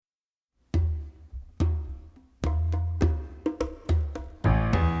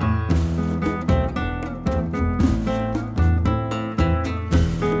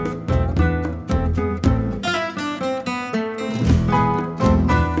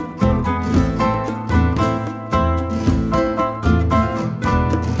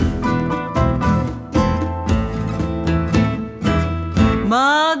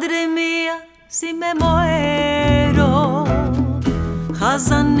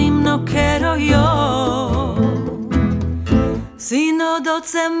השנים no quiero yo, sino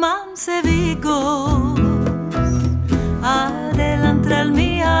 12 mansevigos. Adelante el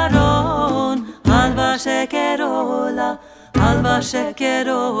miarón, alba shekerola, alba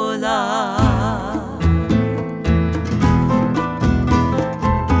shekerola.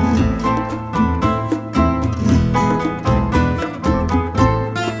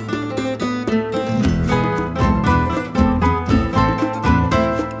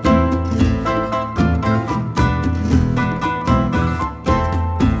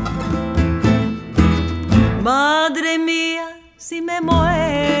 Madre mía, si me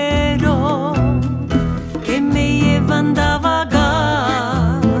muero, que me llevan a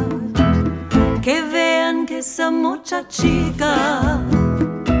vagar, que vean que esa muchachica,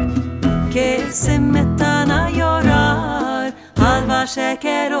 que se metan a llorar, alba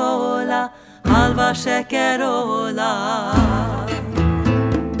shekerola, alba shekerola.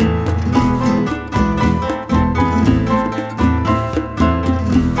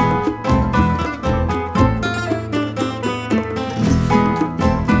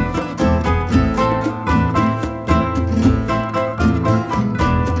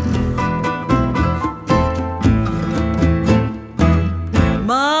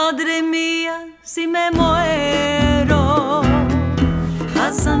 Madre mía, si me muero,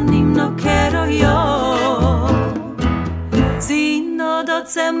 hazanim no quiero yo, sino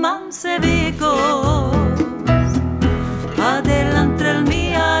 12 mansevigos. Adelante el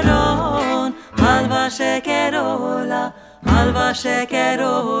miarón, alba shekerola, alba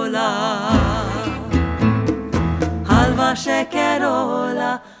shekerola, alba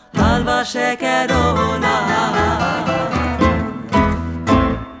shekerola, alba shekerola.